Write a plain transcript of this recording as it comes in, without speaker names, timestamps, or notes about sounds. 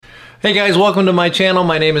Hey guys, welcome to my channel.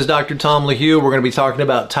 My name is Dr. Tom LaHue. We're going to be talking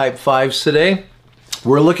about type 5s today.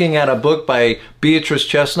 We're looking at a book by Beatrice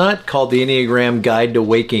Chestnut called The Enneagram Guide to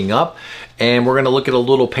Waking Up. And we're going to look at a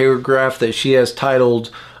little paragraph that she has titled,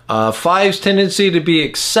 5's tendency to be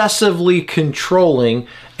excessively controlling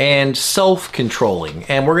and self-controlling.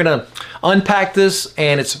 And we're going to unpack this,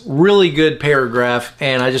 and it's really good paragraph,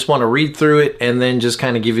 and I just want to read through it and then just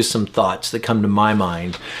kind of give you some thoughts that come to my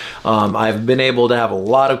mind. I've been able to have a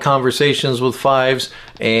lot of conversations with 5s,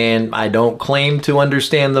 and I don't claim to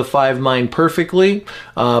understand the 5 mind perfectly,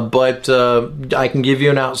 but I can give you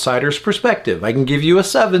an outsider's perspective. I can give you a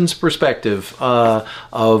 7's perspective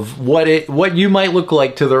of what you might look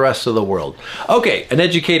like to the rest of the world. Okay, an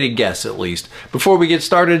educated guess at least. Before we get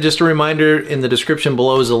started, just a reminder, in the description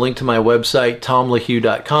below is a link to my website,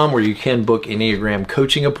 tomlahue.com, where you can book Enneagram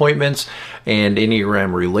coaching appointments and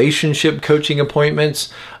Enneagram relationship coaching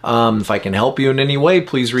appointments. If I can help you in any way,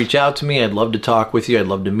 please reach out to me. I'd love to talk with you. I'd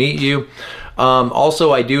love to meet you.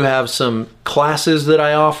 Also, I do have some classes that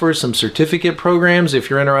I offer, some certificate programs. If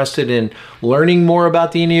you're interested in learning more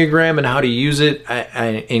about the Enneagram and how to use it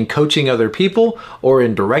in coaching other people or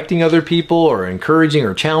in directing other people or encouraging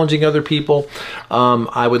or challenging other people,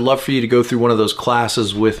 I would love for you to go through one of those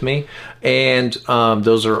classes with me. And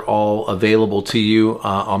those are all available to you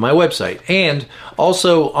on my website. And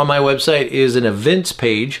also on my website is an events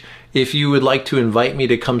page. If you would like to invite me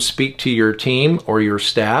to come speak to your team or your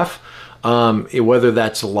staff, whether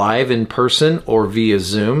that's live in person or via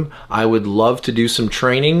Zoom, I would love to do some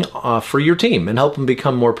training for your team and help them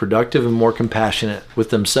become more productive and more compassionate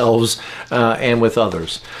with themselves and with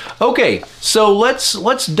others. Okay, so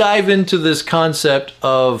let's dive into this concept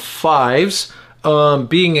of 5s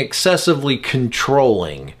being excessively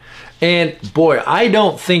controlling. And boy, I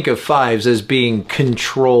don't think of 5s as being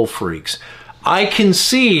control freaks. I can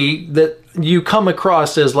see that you come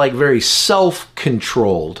across as like very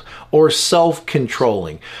self-controlled or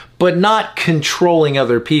self-controlling, but not controlling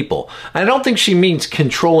other people. I don't think she means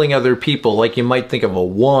controlling other people like you might think of a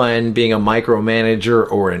 1 being a micromanager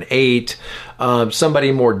or an 8,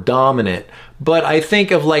 somebody more dominant. But I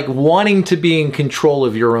think of like wanting to be in control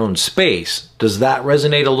of your own space. Does that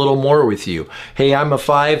resonate a little more with you? Hey, I'm a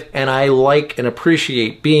 5 and I like and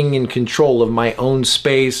appreciate being in control of my own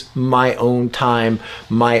space, my own time,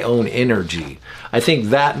 my own energy. I think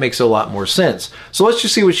that makes a lot more sense. So let's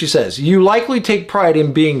just see what she says. You likely take pride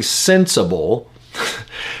in being sensible.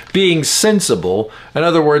 Being sensible. In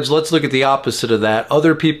other words, let's look at the opposite of that.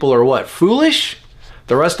 Other people are what? Foolish?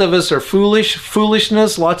 The rest of us are foolish,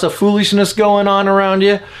 foolishness, lots of foolishness going on around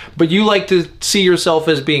you, but you like to see yourself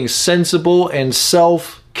as being sensible and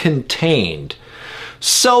self-contained.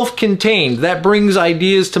 Self-contained, that brings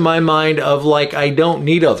ideas to my mind of like, I don't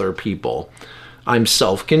need other people. I'm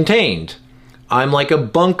self-contained. I'm like a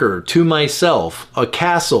bunker to myself, a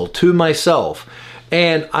castle to myself.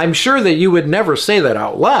 And I'm sure that you would never say that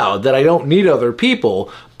out loud, that I don't need other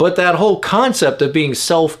people, but that whole concept of being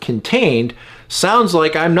self-contained sounds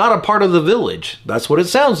like I'm not a part of the village. That's what it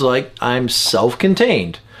sounds like. I'm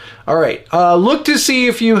self-contained. All right, look to see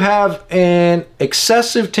if you have an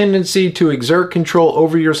excessive tendency to exert control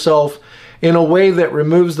over yourself in a way that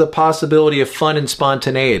removes the possibility of fun and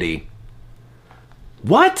spontaneity.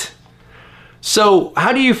 What? So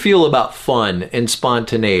how do you feel about fun and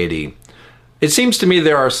spontaneity? It seems to me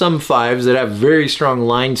there are some 5s that have very strong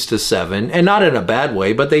lines to 7, and not in a bad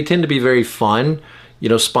way, but they tend to be very fun, you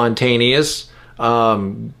know, spontaneous,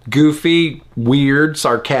 goofy, weird,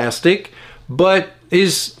 sarcastic. But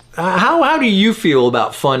how do you feel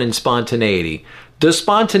about fun and spontaneity? Does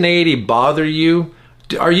spontaneity bother you?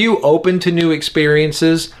 Are you open to new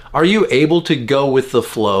experiences? Are you able to go with the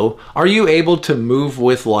flow? Are you able to move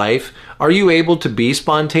with life? Are you able to be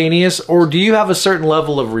spontaneous? Or do you have a certain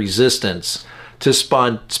level of resistance to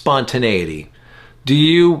spontaneity? Do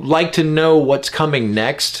you like to know what's coming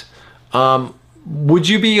next? Would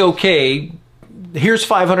you be okay? Here's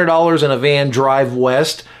 $500 in a van, drive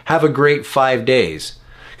west, have a great 5 days.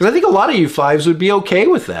 Because I think a lot of you 5s would be okay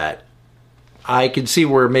with that. I could see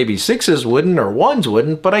where maybe 6s wouldn't or 1s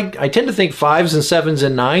wouldn't, but I tend to think 5s and 7s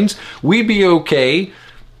and 9s, we'd be okay.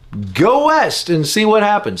 Go west and see what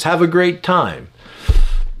happens. Have a great time.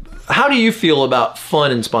 How do you feel about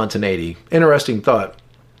fun and spontaneity? Interesting thought.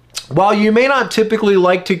 While you may not typically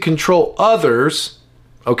like to control others,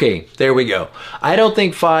 okay, there we go. I don't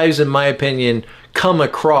think 5s, in my opinion, come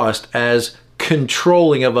across as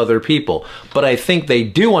controlling of other people, but I think they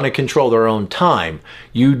do want to control their own time.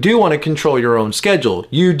 You do want to control your own schedule.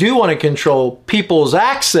 You do want to control people's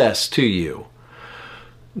access to you.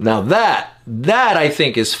 Now that I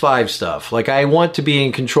think is 5 stuff. Like, I want to be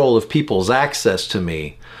in control of people's access to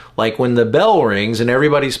me. Like when the bell rings and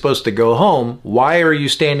everybody's supposed to go home, why are you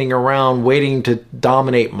standing around waiting to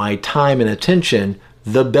dominate my time and attention?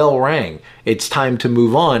 The bell rang. It's time to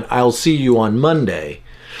move on. I'll see you on Monday.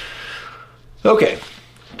 Okay,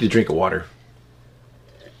 get a drink of water.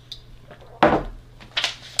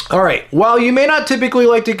 All right, while you may not typically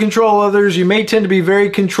like to control others, you may tend to be very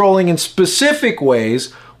controlling in specific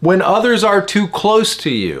ways when others are too close to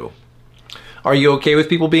you. Are you okay with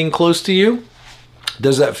people being close to you?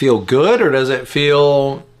 Does that feel good, or does it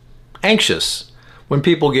feel anxious when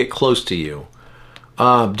people get close to you?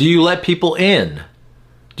 Do you let people in?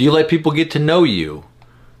 Do you let people get to know you?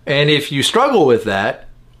 And if you struggle with that,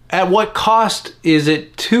 at what cost is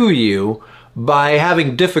it to you by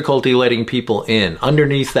having difficulty letting people in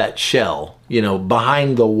underneath that shell,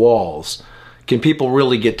 behind the walls? Can people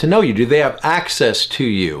really get to know you? Do they have access to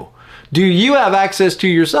you? Do you have access to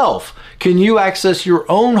yourself? Can you access your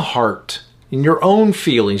own heart and your own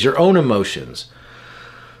feelings, your own emotions?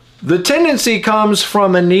 The tendency comes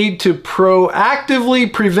from a need to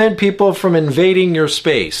proactively prevent people from invading your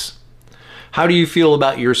space. How do you feel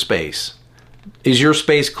about your space? Is your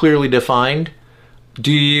space clearly defined?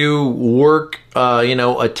 Do you work,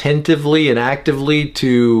 attentively and actively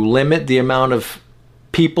to limit the amount of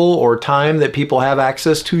people or time that people have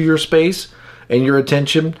access to your space and your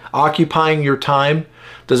attention, occupying your time?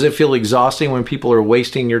 Does it feel exhausting when people are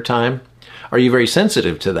wasting your time? Are you very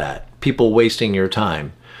sensitive to that? People wasting your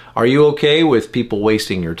time. Are you okay with people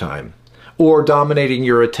wasting your time or dominating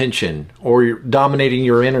your attention or dominating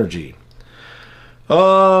your energy?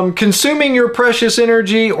 Consuming your precious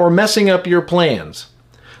energy or messing up your plans.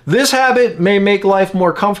 This habit may make life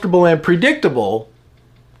more comfortable and predictable,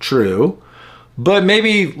 true, but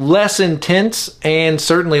maybe less intense and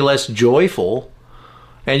certainly less joyful.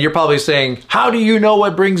 And you're probably saying, how do you know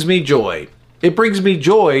what brings me joy? It brings me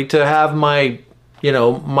joy to have my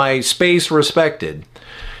space respected.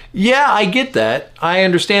 Yeah, I get that. I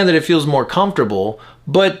understand that it feels more comfortable,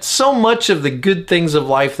 but so much of the good things of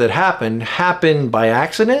life that happen by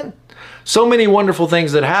accident. So many wonderful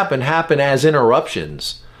things that happen as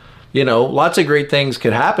interruptions. Lots of great things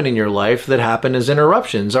could happen in your life that happen as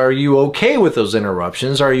interruptions. Are you okay with those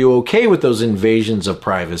interruptions? Are you okay with those invasions of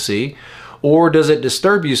privacy? Or does it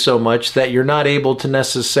disturb you so much that you're not able to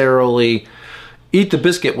necessarily eat the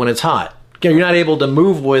biscuit when it's hot? You're not able to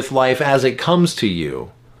move with life as it comes to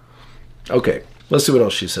you. Okay, let's see what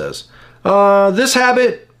else she says. This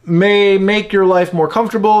habit may make your life more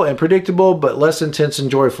comfortable and predictable, but less intense and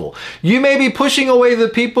joyful. You may be pushing away the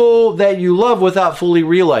people that you love without fully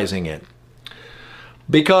realizing it.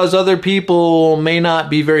 Because other people may not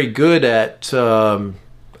be very good at,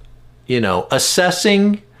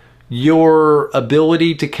 assessing your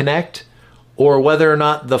ability to connect, or whether or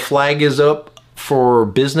not the flag is up for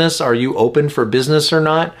business. Are you open for business or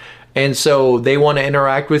not? And so they want to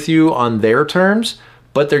interact with you on their terms,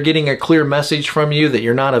 but they're getting a clear message from you that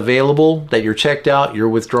you're not available, that you're checked out, you're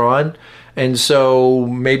withdrawn. And so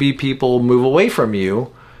maybe people move away from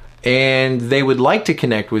you and they would like to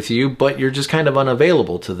connect with you, but you're just kind of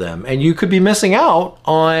unavailable to them. And you could be missing out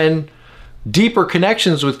on deeper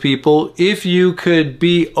connections with people if you could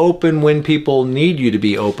be open when people need you to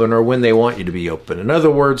be open or when they want you to be open. In other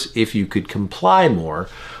words, if you could comply more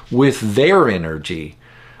with their energy.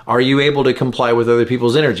 Are you able to comply with other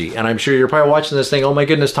people's energy? And I'm sure you're probably watching this thing, oh my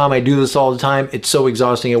goodness, Tom, I do this all the time. It's so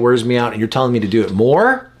exhausting. It wears me out. And you're telling me to do it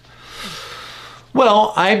more?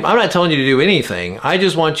 Well, I'm not telling you to do anything. I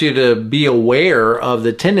just want you to be aware of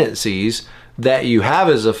the tendencies that you have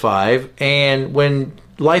as a 5. And when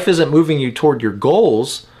life isn't moving you toward your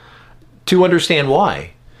goals, to understand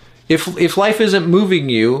why. If life isn't moving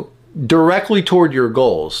you directly toward your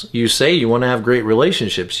goals, you say you want to have great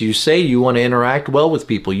relationships, you say you want to interact well with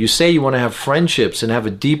people, you say you want to have friendships and have a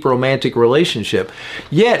deep romantic relationship,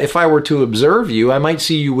 yet if I were to observe you, I might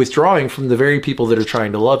see you withdrawing from the very people that are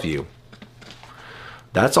trying to love you.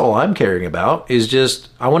 That's all I'm caring about, is just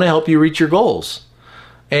I want to help you reach your goals.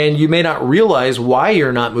 And you may not realize why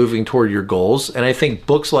you're not moving toward your goals, and I think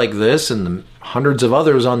books like this and the hundreds of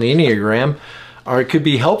others on the Enneagram could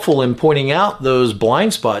be helpful in pointing out those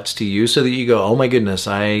blind spots to you so that you go, oh my goodness,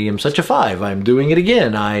 I am such a 5. I'm doing it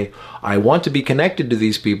again. I want to be connected to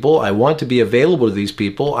these people. I want to be available to these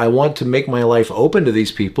people. I want to make my life open to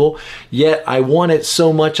these people. Yet I want it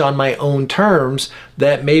so much on my own terms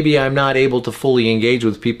that maybe I'm not able to fully engage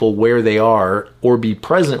with people where they are or be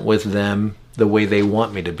present with them the way they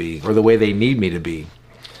want me to be or the way they need me to be.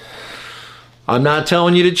 I'm not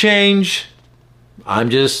telling you to change. I'm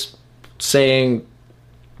just saying,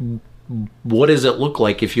 what does it look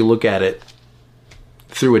like if you look at it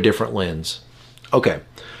through a different lens? Okay.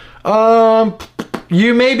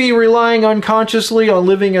 You may be relying unconsciously on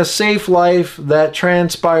living a safe life that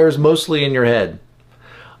transpires mostly in your head.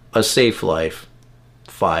 A safe life.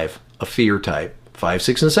 5, a fear type. 5,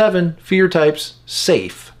 6, and 7, fear types,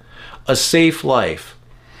 safe. A safe life.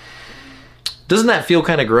 Doesn't that feel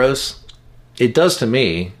kind of gross? It does to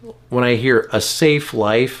me when I hear a safe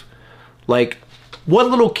life. Like, what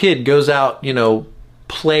little kid goes out,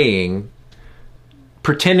 playing,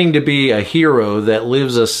 pretending to be a hero that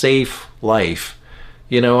lives a safe life?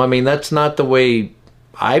 That's not the way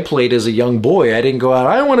I played as a young boy. I didn't go out,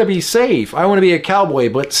 I want to be safe. I want to be a cowboy,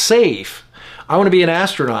 but safe. I want to be an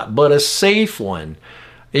astronaut, but a safe one.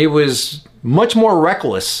 It was much more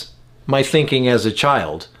reckless, my thinking as a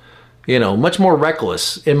child. Much more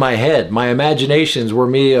reckless in my head. My imaginations were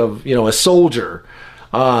me of, a soldier,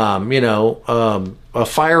 a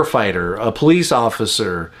firefighter, a police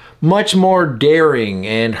officer, much more daring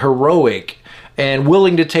and heroic and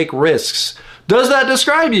willing to take risks. Does that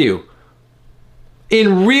describe you?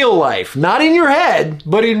 In real life, not in your head,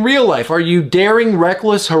 but in real life, are you daring,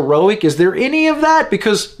 reckless, heroic? Is there any of that?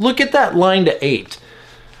 Because look at that line to 8.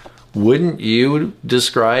 Wouldn't you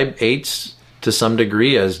describe 8s to some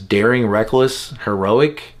degree as daring, reckless,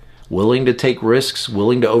 heroic, willing to take risks,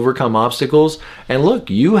 willing to overcome obstacles? And look,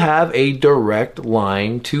 you have a direct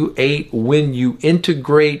line to 8. When you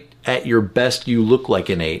integrate at your best, you look like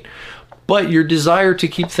an 8. But your desire to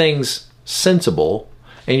keep things sensible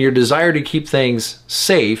and your desire to keep things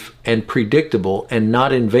safe and predictable and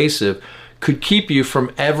not invasive could keep you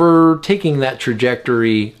from ever taking that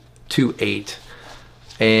trajectory to 8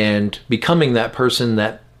 and becoming that person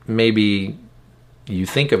that maybe you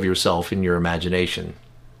think of yourself in your imagination.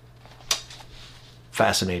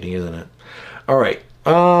 Fascinating, isn't it? All right.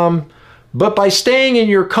 But by staying in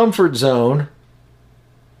your comfort zone,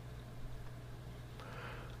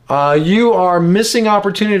 you are missing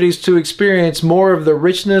opportunities to experience more of the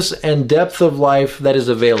richness and depth of life that is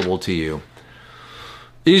available to you.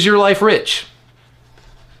 Is your life rich?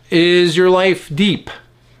 Is your life deep?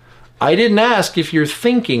 I didn't ask if your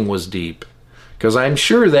thinking was deep, because I'm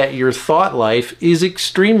sure that your thought life is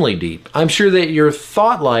extremely deep. I'm sure that your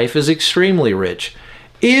thought life is extremely rich.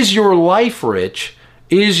 Is your life rich?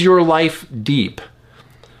 Is your life deep?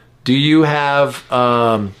 Do you have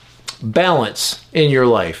balance in your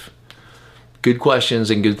life? Good questions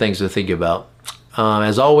and good things to think about.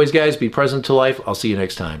 As always, guys, be present to life. I'll see you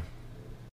next time.